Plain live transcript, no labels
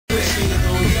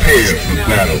Prepare for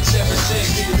battle.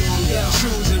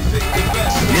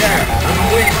 Yeah, I'm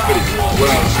waiting for this.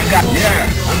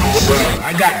 Well, I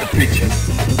got the picture.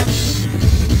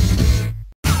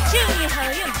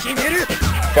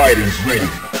 Fighters ready.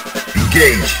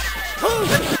 Engage.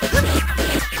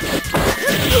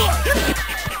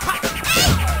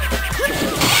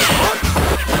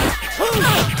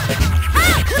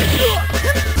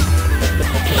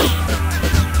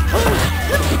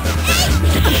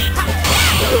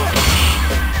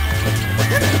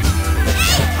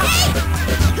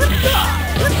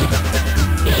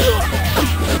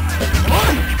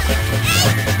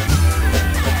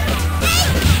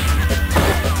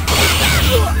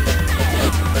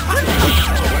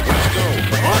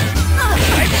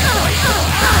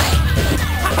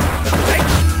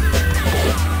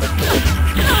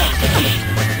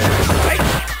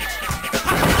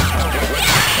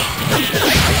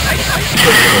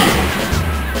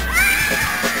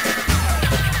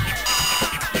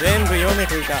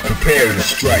 Prepare to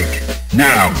strike.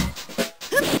 Now!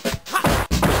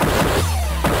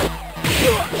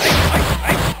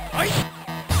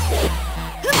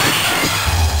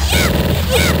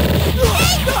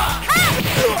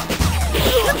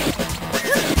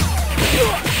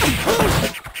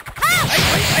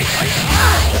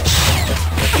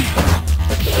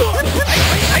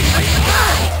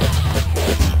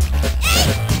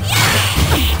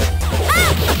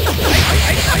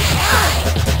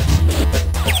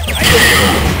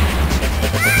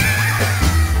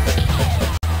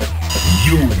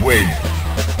 You win.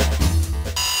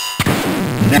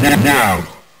 Now,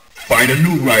 find a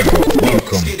new rival.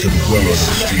 Welcome to the world of the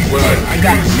street. Well, I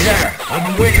got you. Yeah,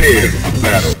 I'm prepared for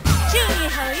battle.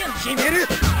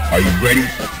 Are you ready?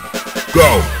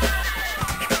 Go!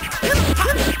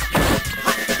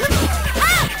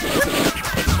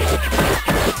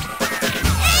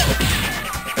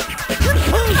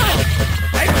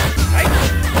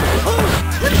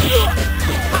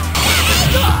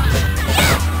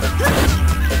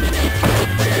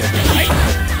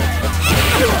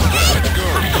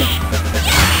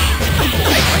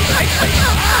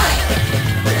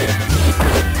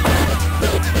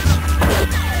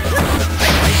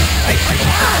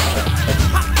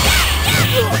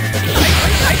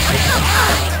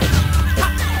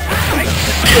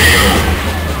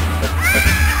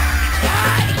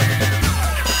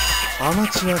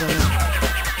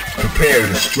 Prepare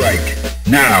to strike.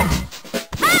 Now!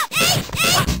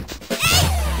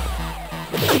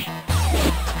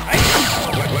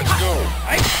 Let's go!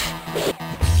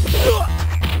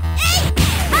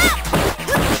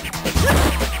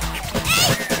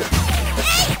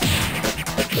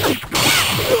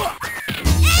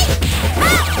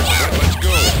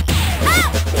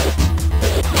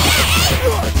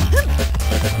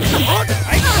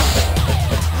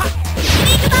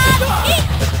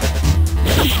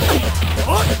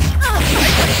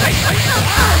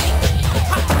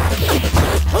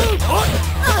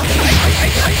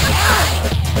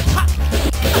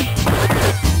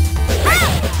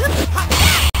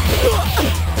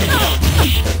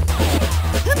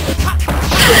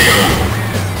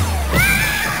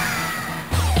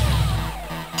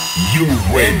 You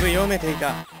win.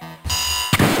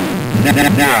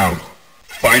 Now,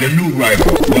 find a new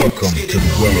rival. Welcome to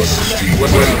the world of the street.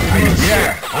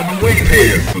 Yeah, I'm waiting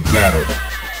here for battle.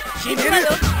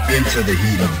 Into the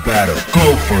heat of battle.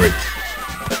 Go for it.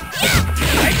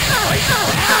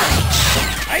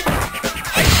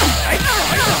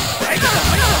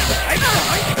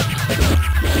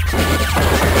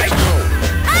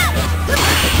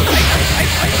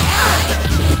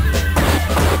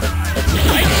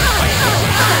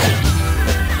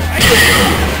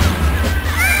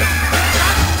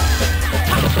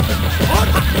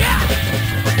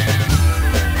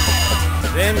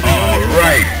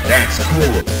 Alright, that's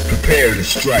cool. Prepare to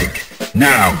strike.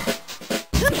 Now!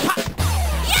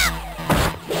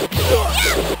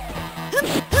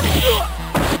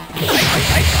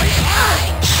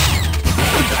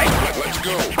 Let's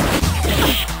go!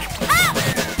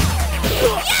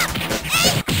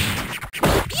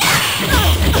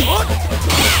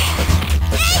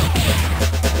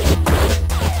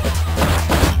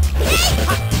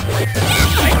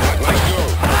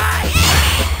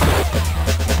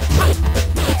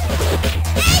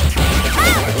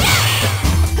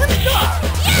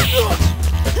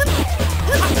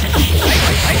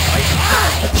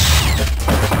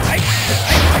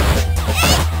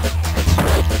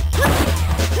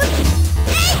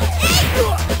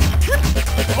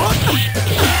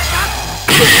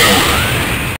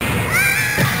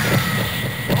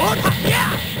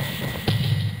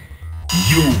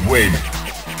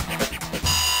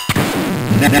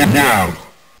 Now,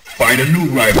 find a new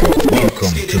rival.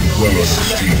 Welcome to the world of the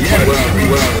street.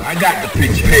 Well, I got the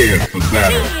pitch prepared for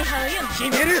battle.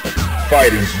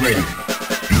 Fighters ready.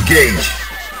 Engage.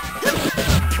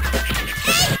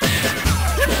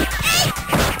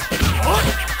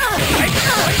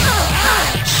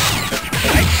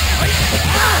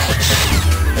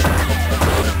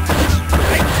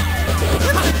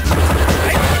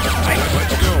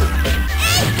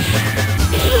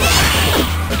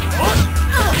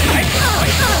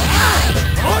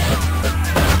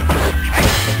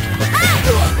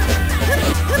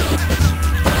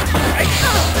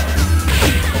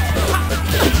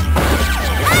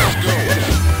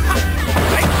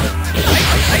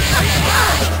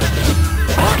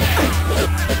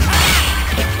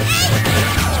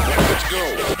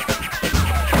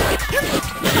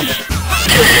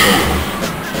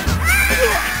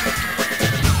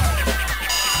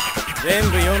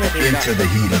 Into the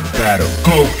heat of battle.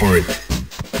 Go for it.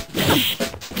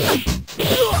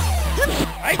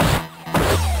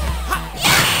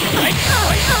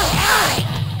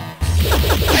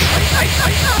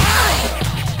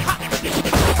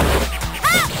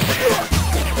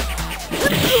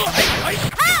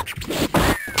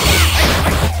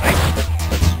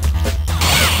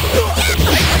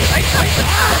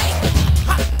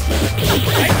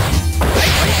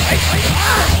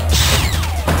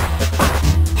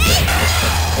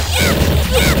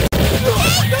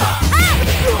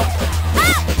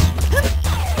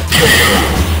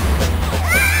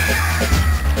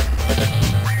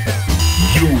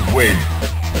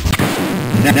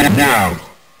 Now,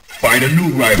 find a new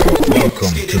rival.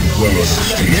 Welcome to the world of the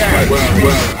street.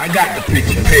 Well, I got the pitch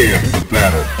prepared for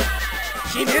battle.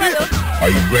 Are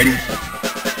you ready?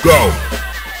 Go!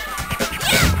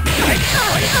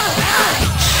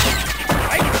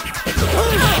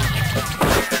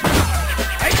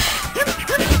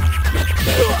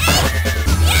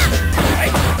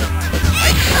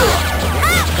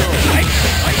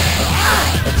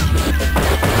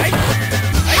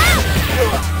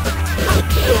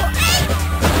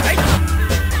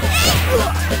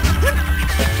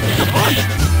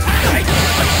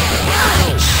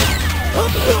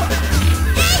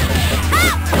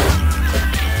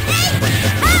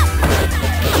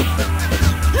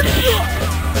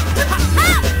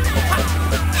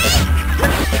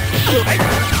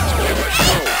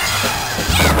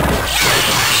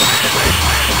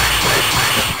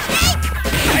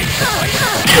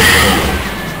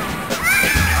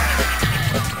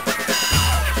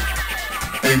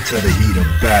 Into the heat of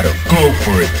battle. Go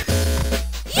for it.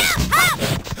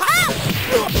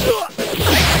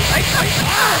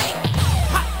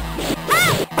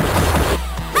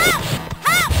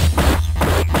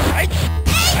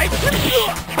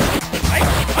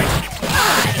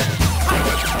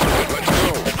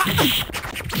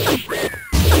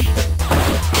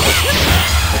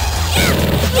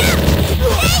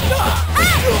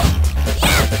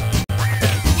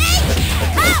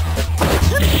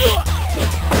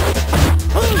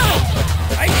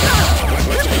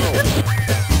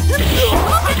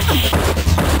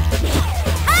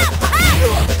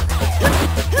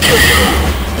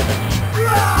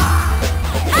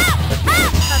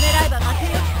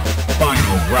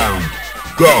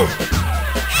 Go!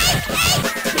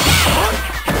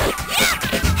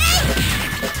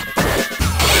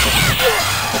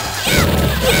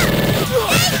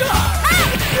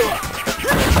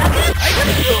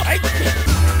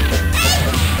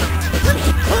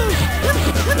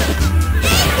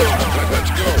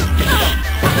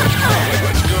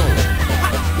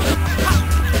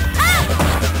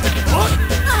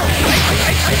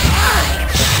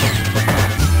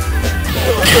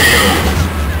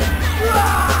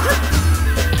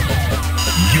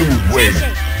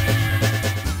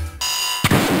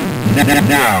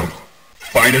 Now,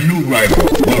 find a new rival.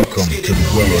 Welcome to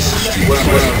the world of the street. Well,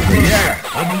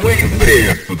 I've been waiting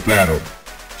prepared for battle.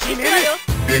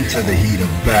 Into the heat of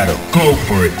battle. Go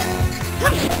for it.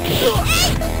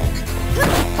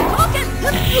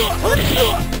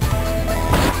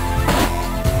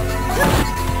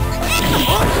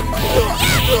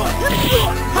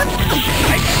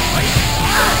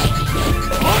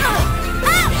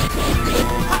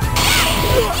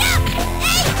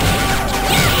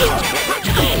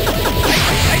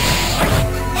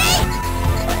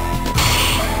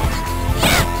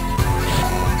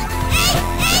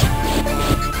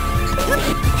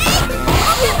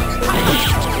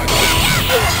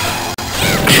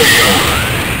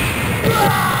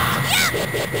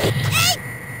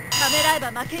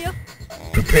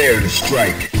 Prepare to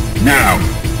strike. Now!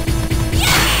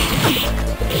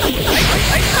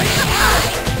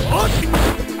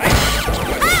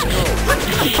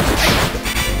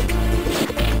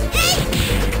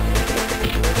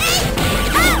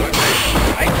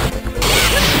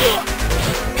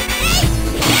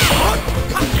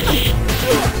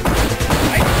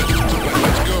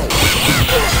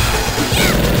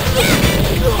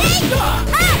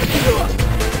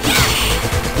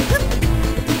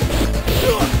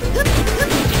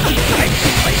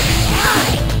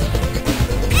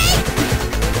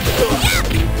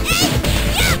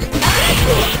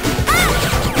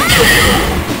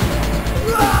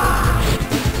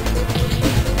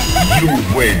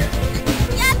 win.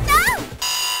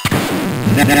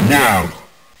 Now,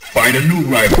 find a new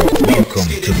rival. Welcome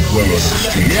to the world of the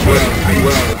street.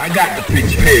 Well, I got the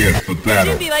pitch prepared for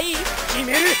battle.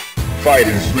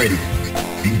 Fighters ready.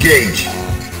 Engage.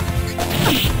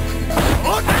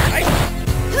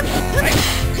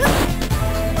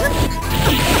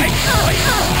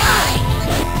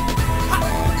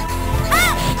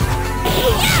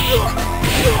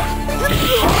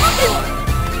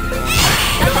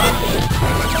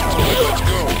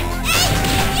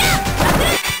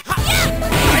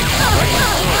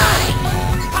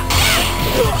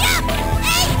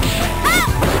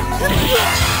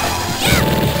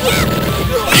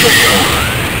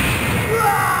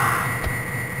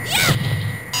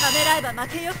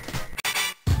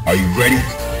 Are you ready?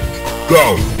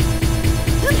 Go!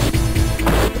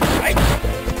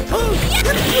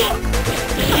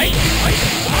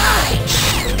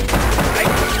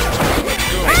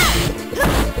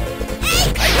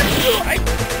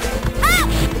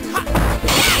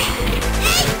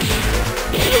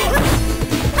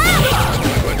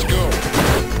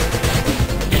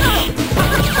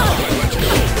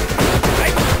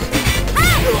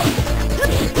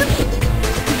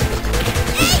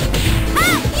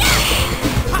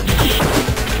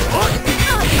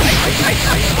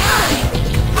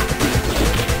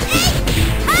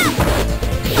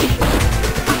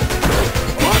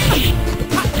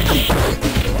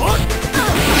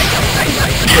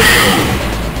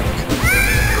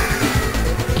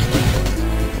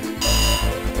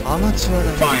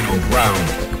 Final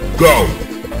round. Go!